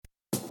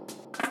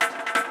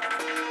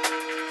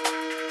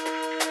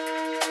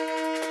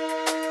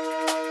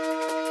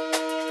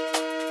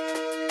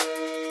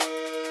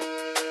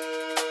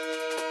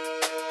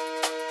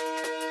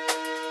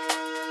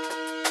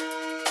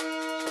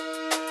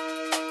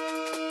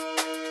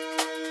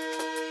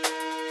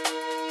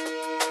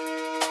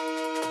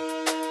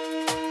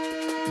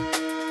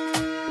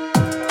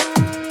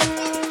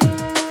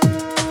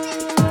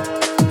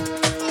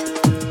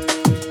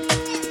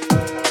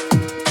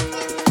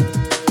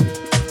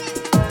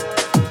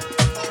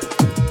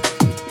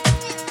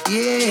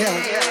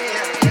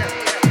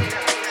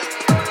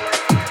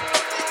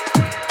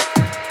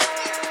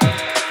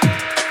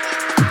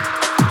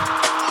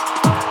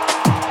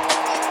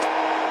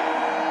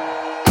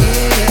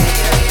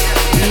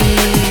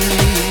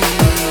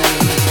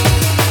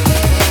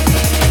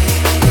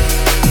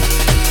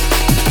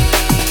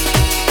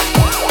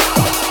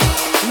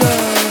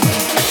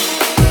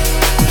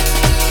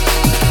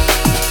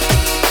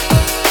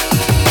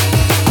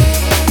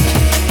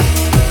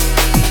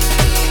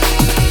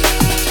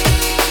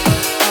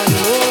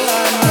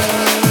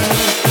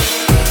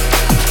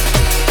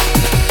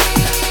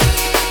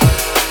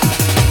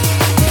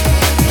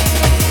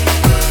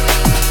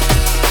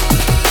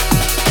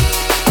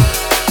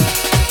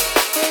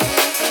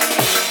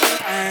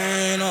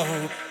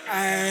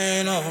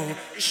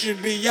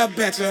should be a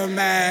better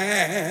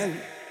man.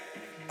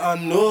 I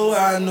know,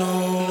 I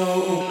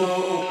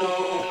know.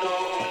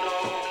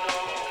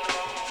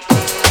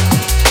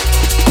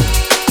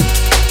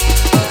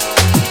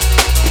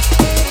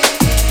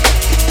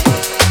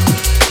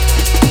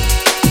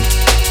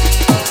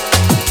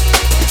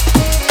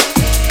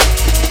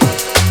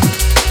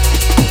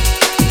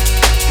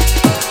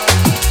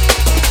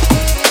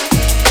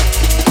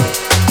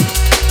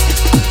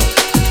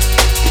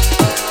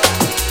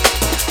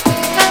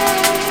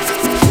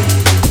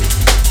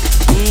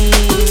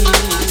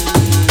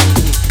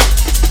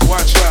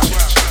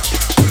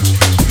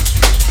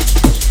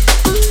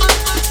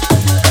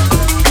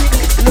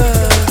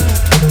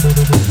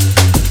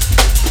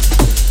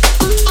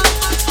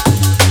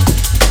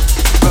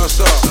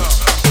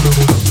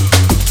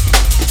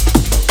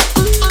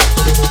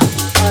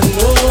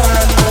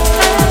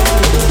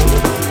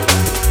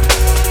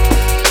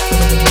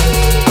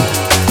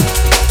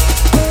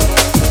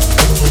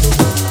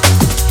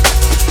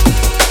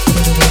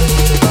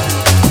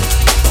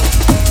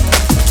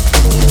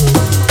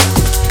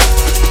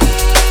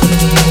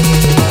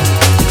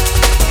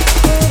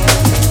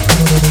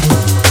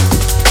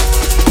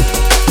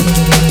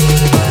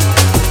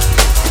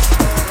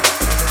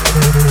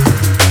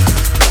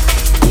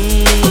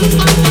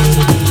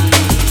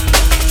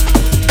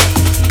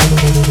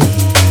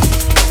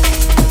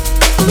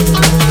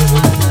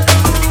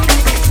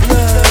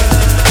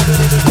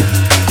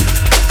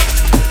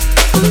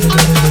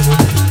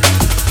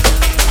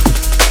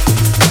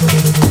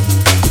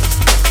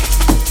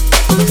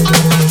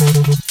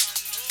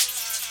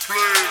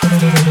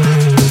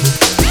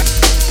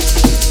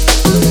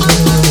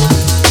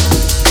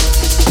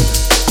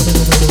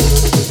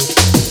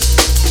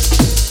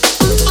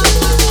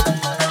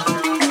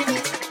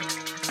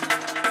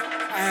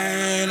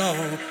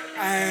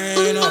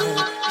 I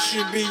know,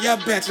 should be a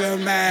better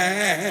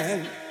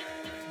man.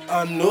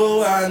 I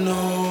know, I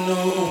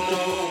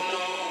know.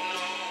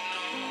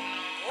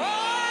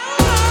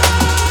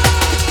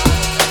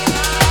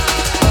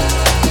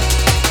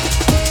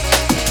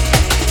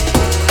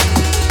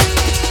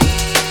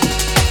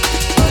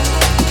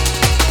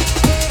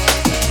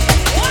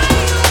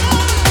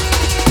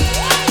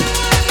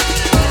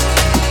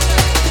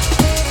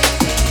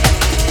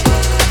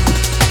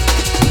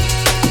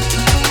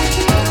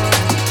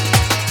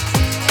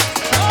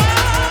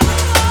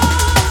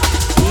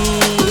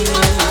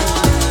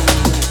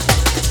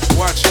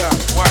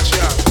 Watch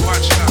out.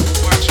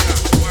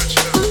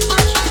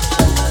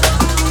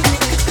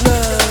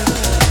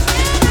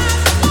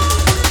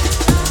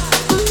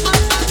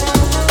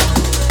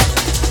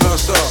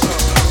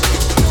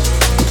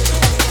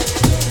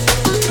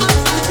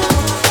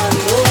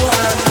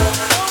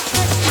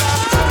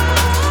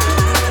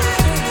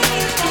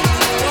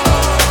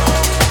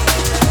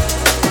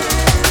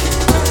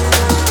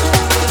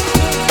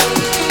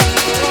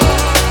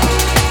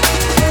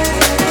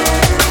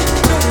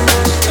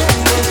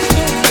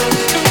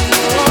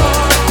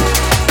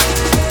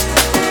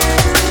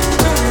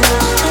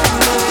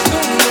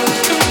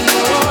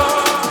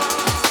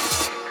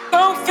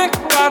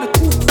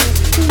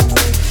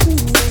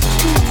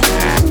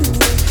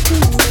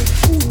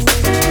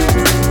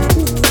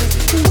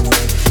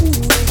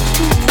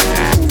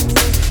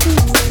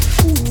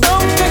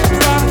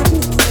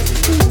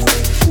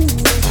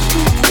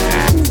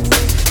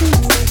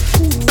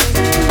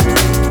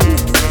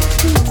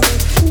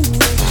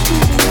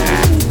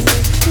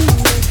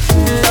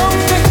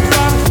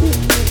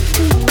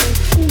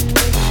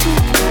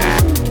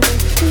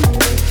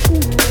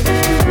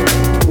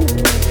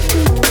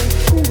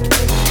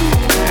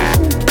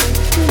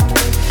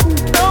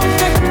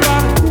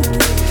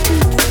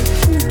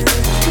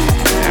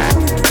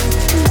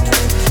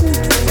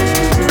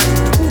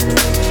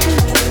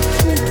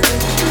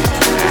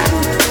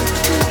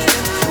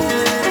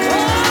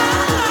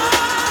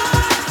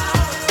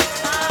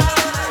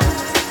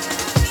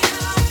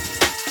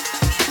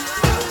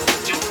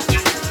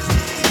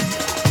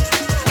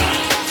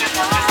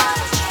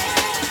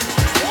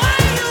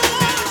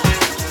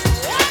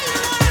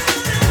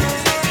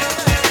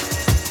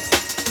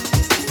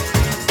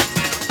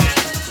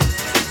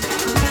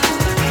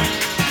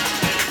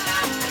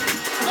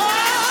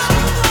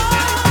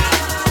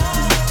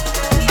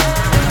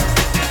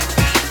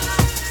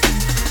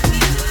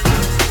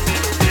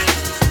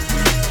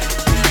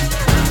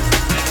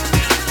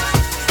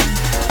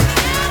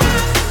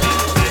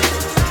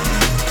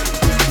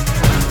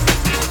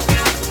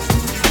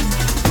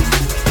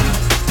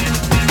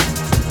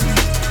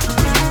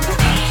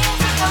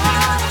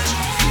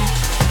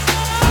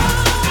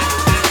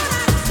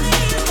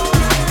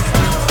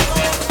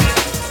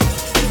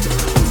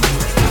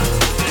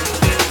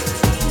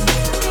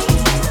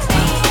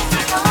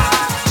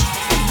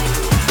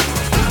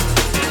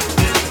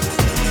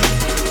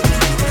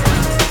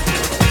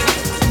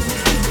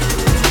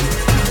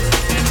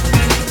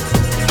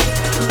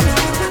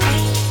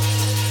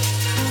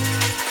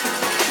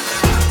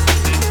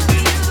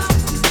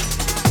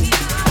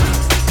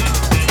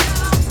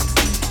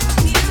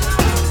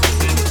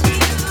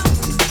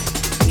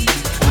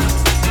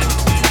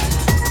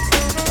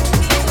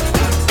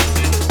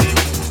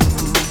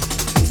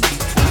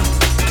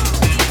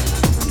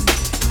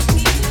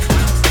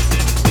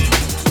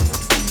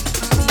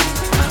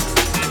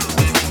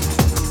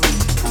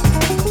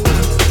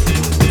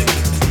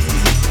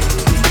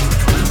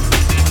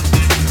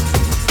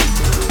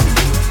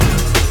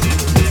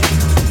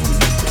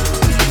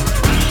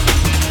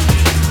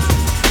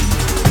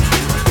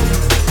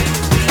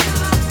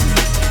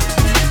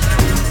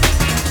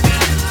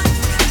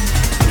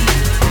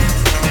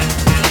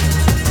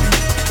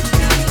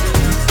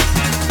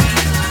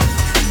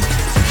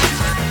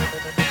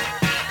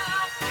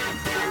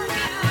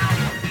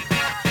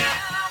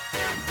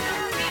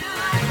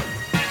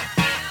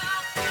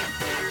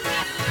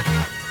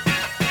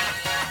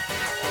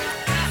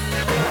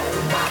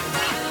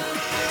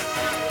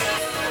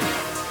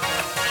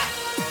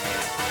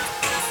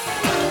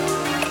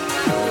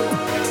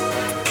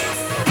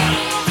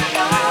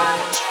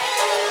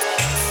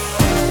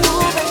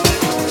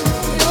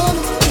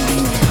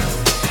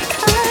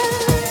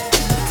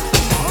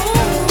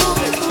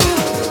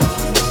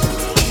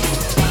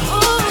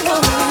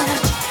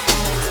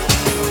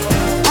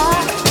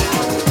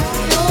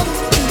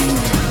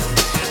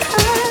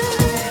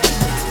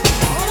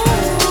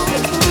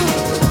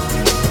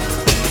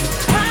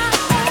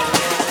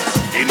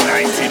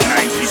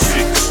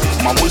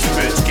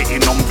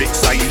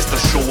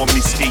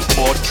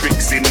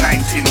 in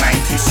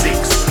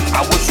 1996.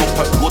 I was up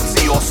at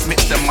Woodsy or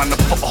Smith, them man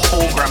put a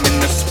whole gram in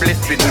the split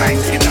in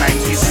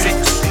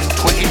 1996.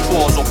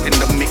 24's up in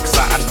the mix,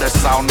 I had the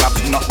sound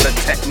labs, not the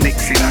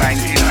techniques in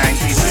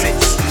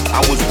 1996.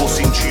 I was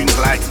busting tunes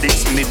like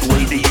this,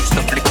 midway they used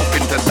to flick up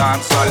into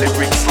dancehall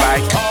lyrics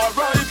like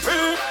R.I.P.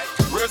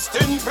 Rest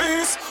in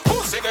peace.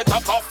 Pussy get a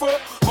coffee,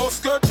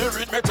 must get the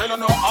read me tell you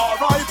no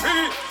R.I.P.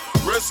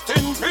 Rest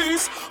in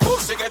peace.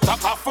 Pussy get a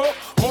coffee,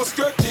 must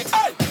get the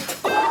eye.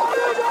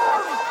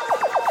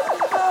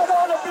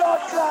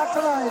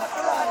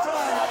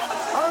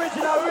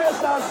 Original real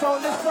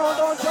sound, this sound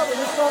don't trouble,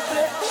 this don't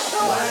play.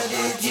 Why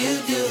did you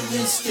do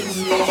this to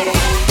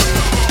me?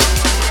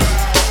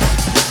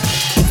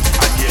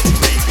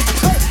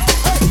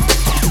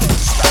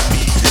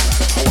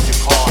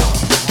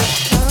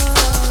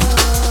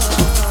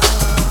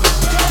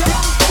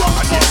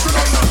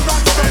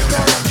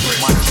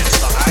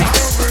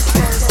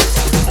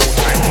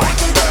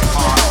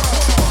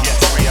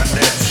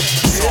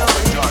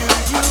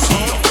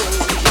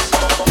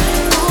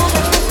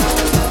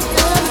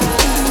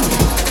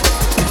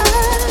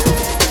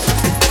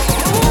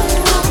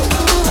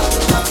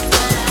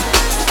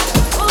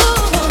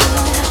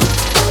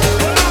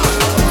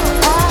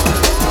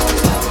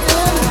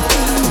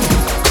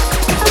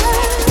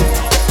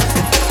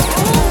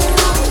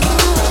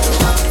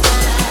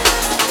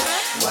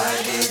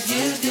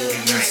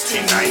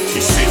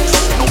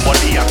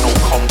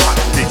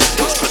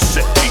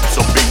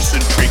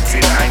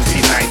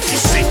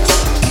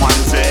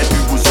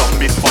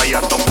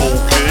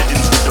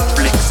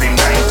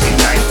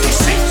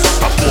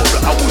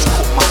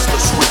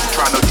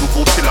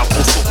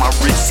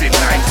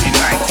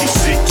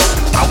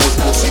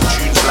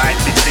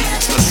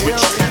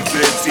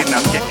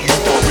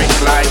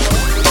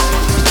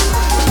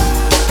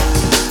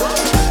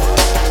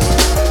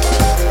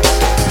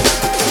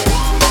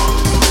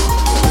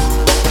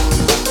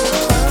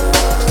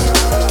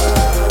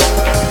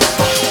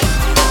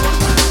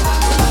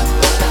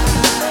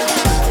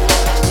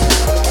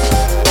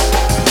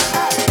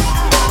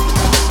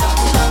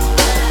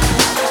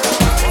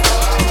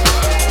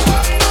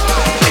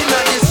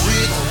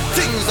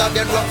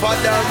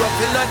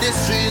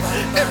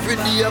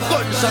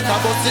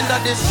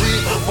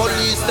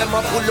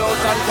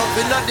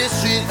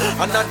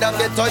 Another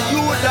ghetto you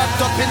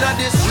locked up in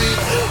the street.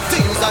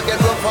 Things are get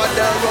rougher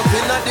than rough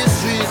in the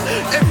street.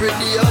 Every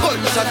day a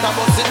gunshot a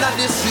bust in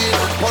the street.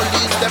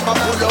 Police them a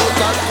pull out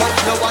and cut.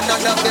 No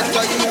another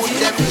ghetto you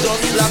them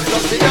just locked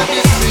up in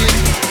the street.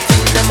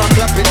 Things them a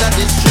clap in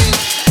the street.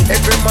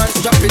 Every man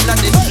trapping in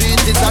the street.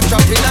 It's a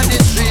trap in the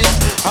street.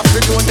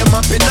 Happy know them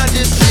up in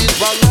the street.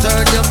 Wrong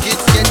turn your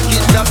kids get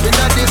kidnapped in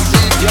the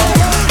street. Yo,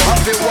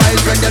 happy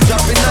wild when you're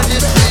trapping in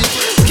the street.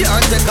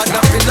 Can't take a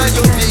nap in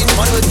your feet.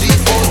 Man with deep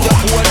out your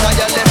pool. Now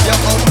you left your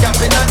out cap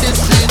in the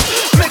street.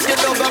 Make you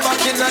know go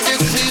back in the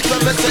street.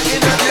 When me say in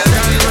the street.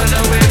 Can't run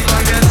away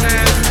from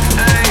yourself.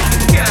 Hey,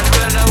 can't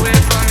run away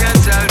from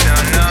yourself. No,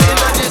 no. In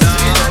the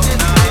street.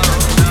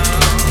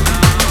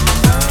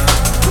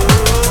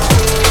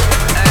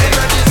 Hey,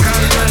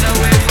 can't run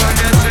away from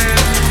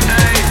yourself.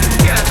 Hey,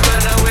 can't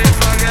run away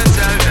from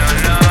yourself. No,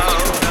 no.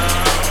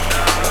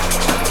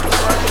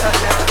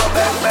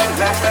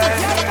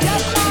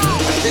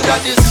 In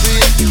the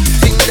street,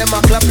 things them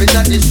a clapping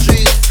at the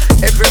street.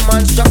 Every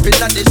man strapping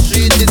at the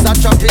street. It's a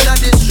trapping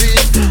at the street.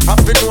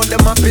 Happy know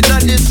them up in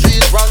the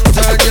street. Wrong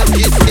turn your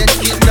kids get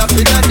kidnapped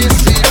in the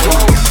street.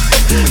 Wow,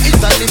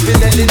 it's a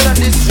living hell in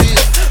the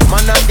street.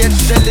 Man a get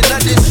shell in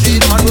the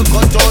street. Man will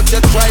cut out the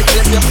tribe.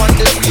 Let me on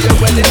the spear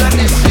well in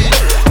the street.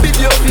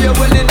 Video fear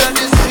well in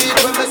the street.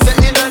 When me say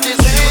in the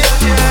street,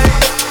 yeah.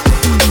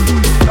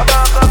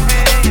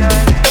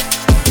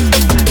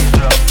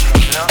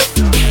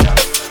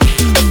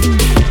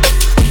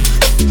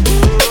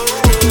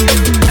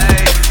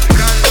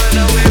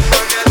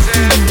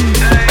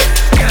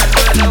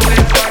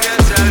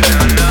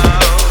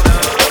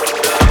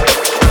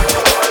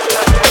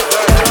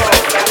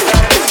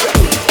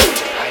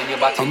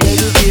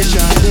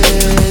 Meditation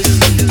is,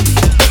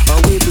 or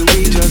will we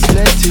just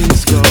let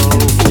things go?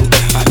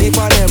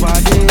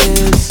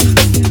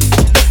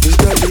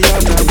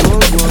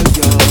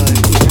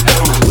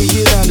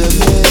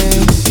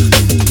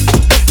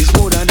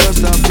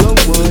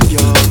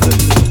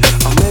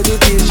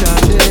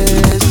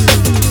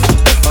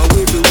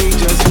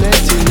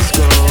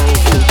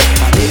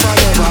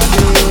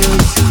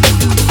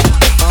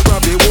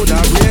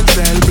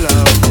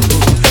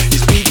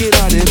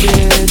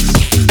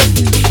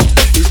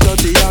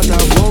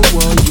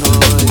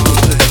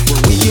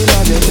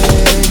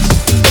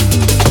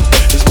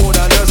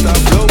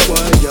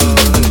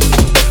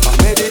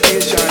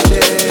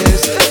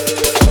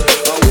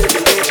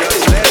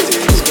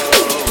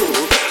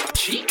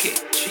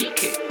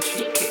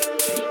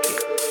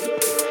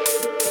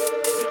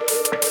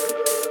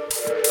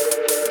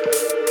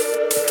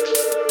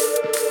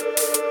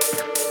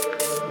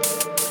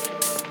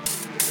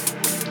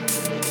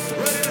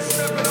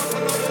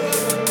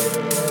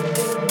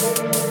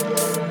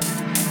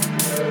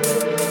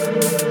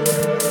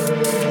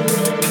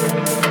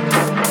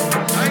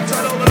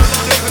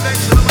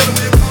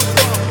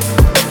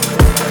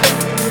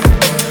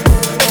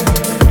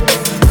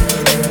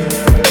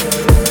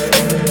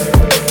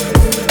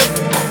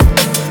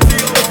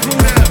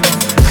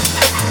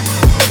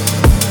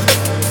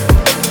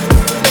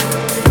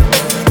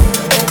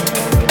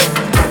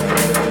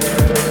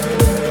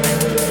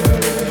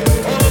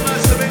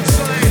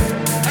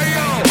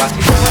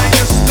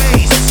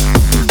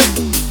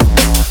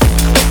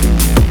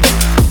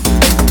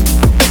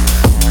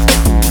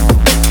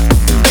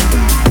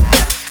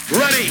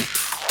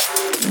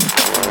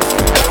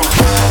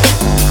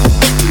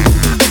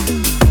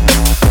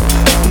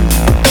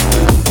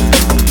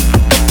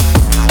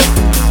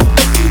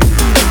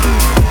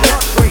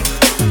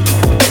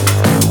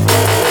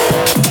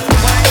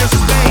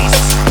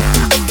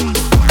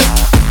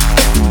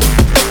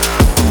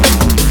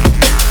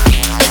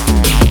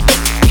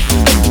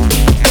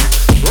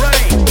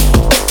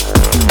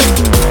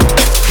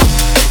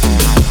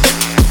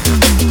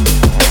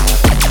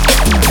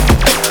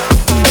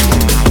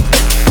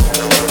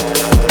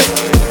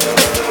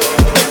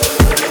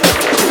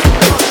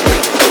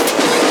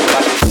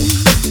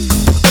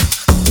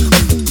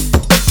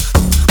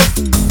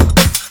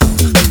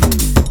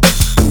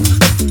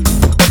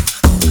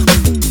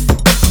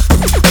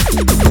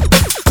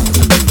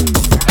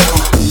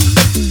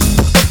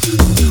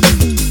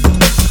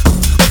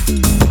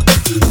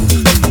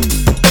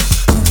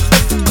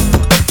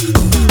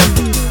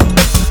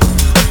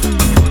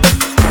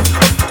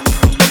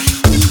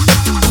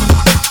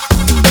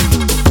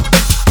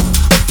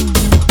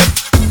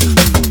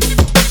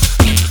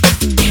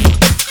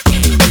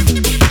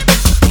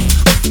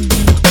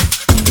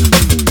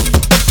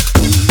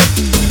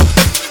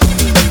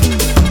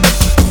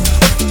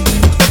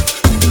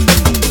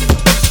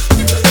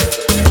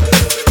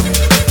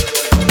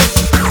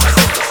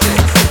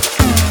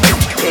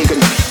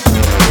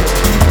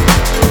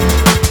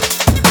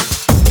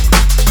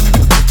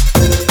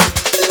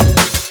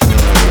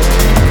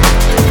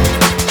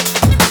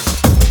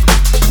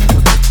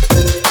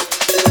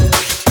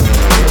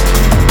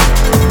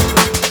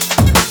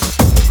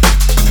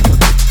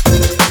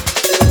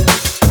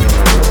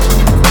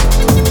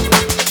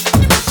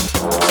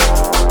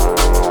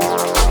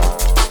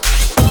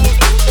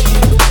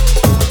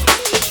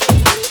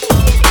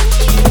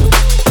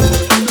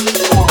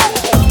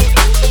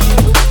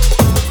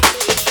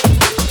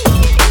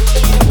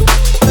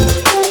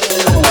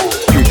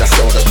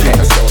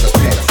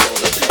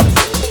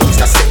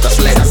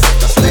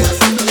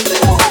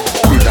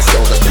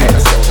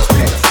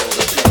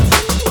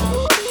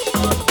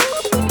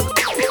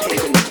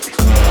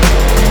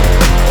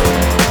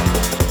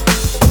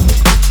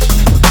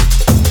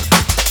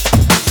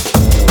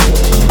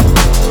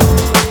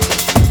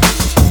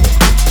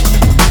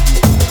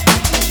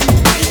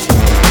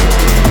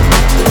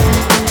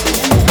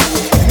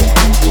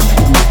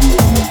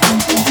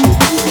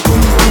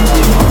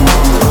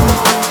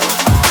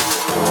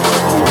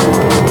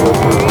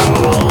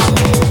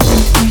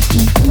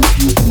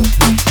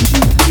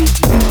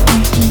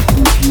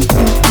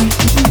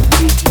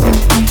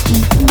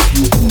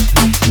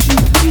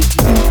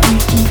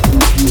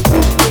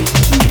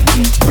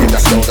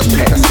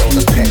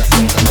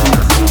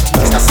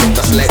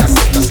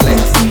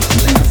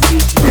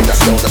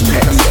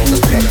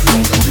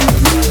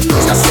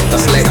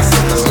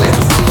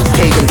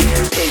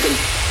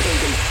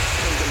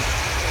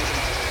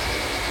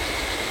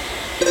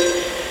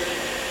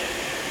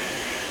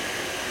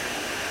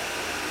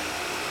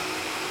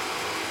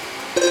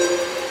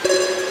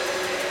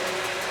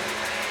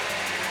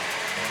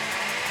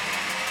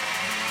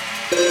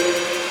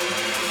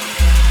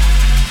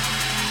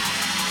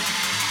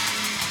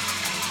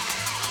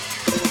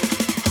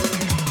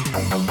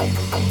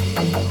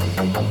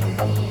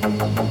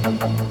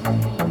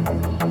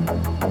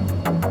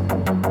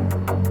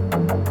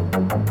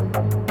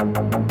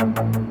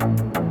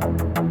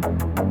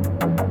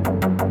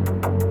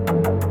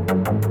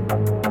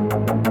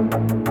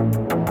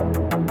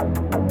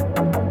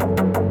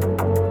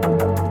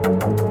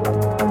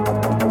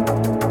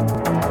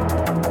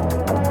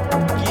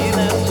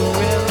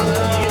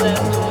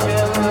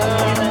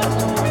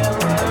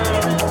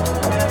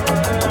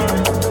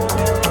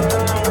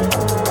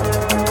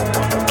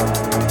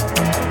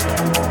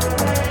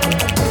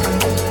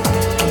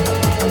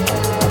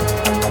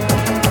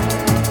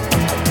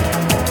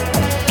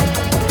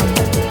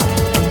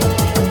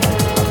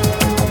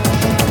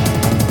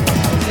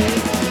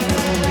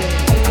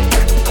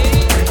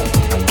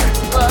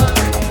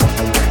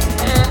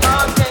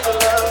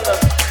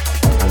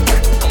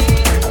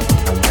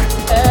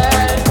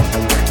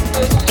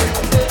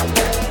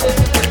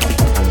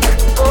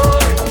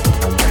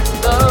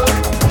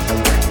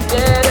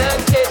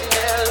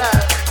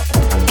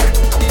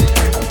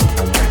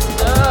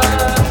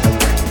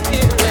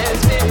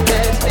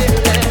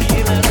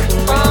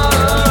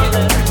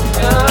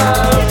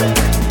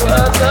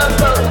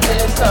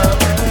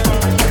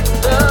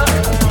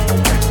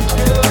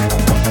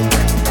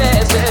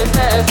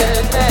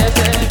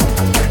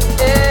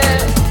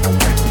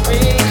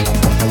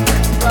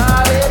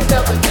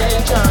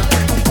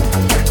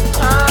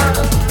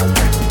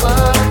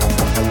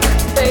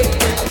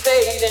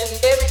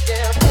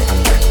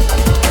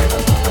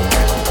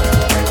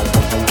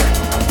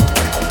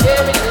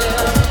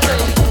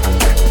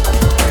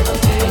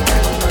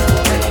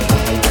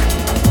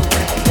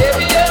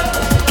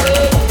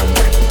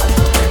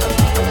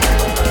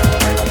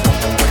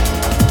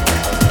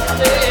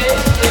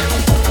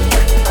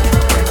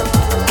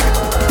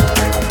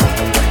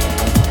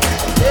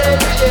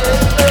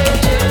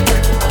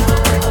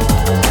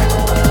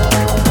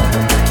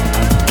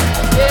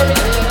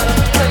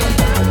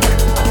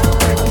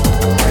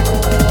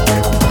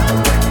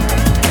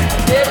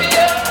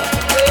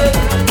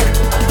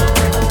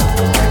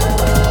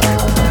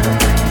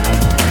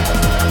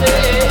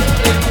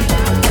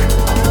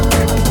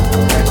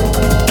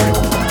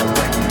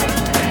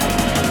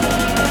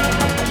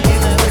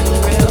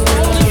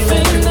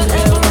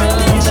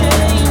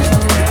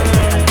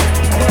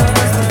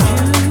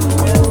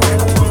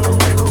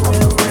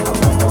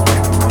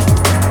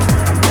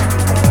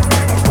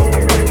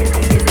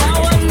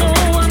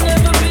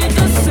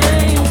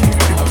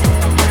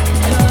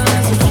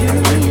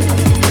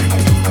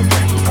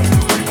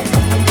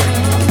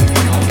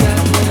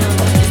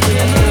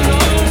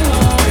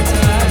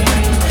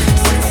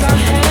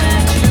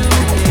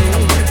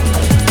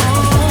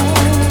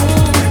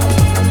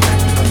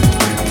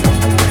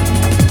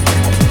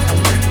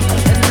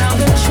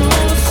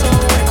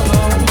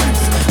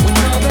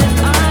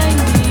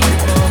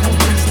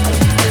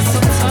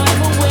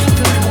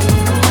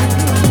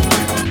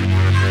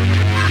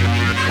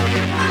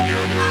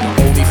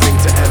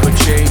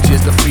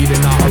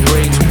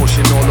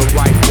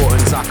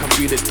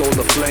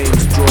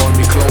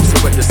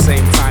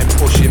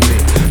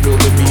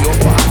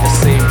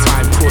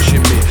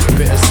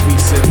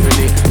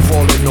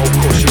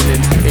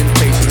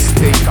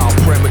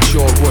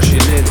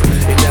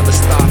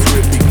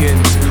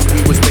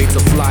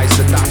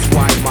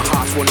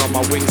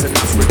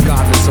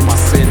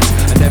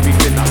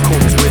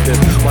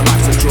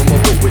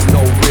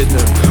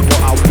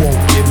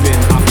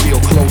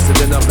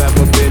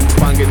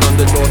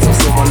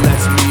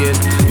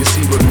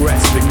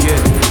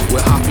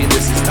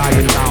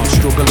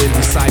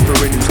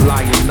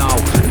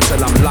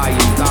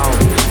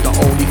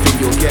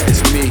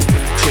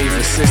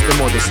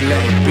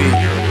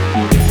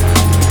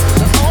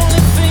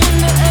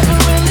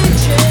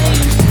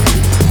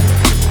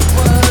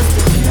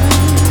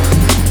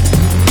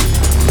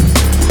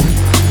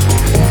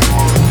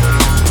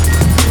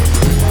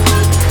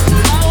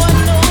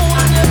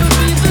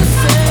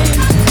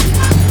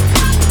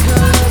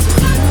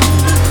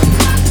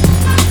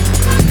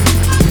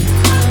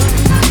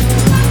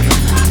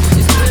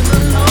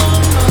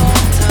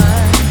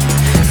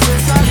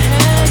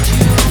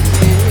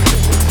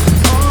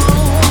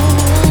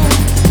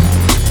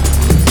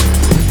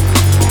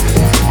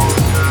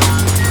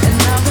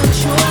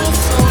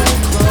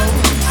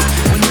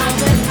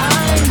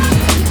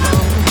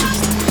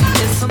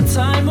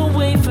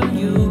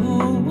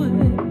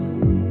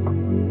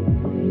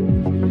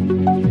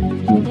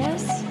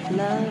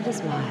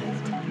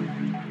 what's left.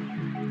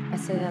 I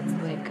say that's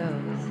the way it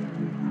goes.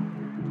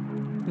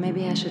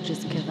 Maybe I should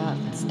just give up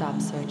and stop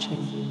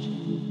searching.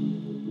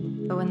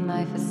 But when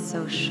life is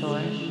so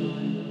short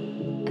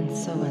and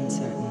so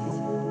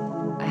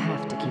uncertain, I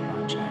have to keep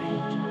on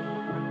trying.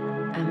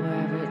 And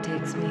wherever it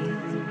takes me,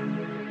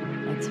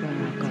 that's where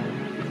I'll go.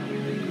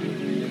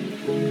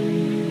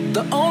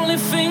 The only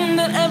thing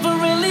that ever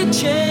really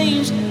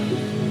changed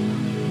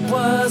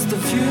was the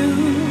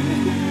view.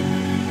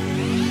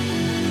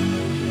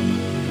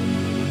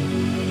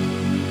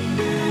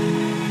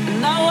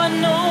 And now I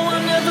know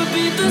I'll never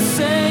be the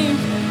same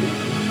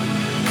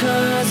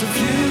 'cause of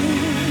you.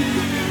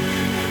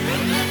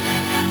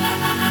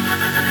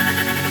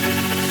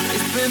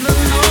 It's been a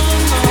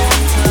long, long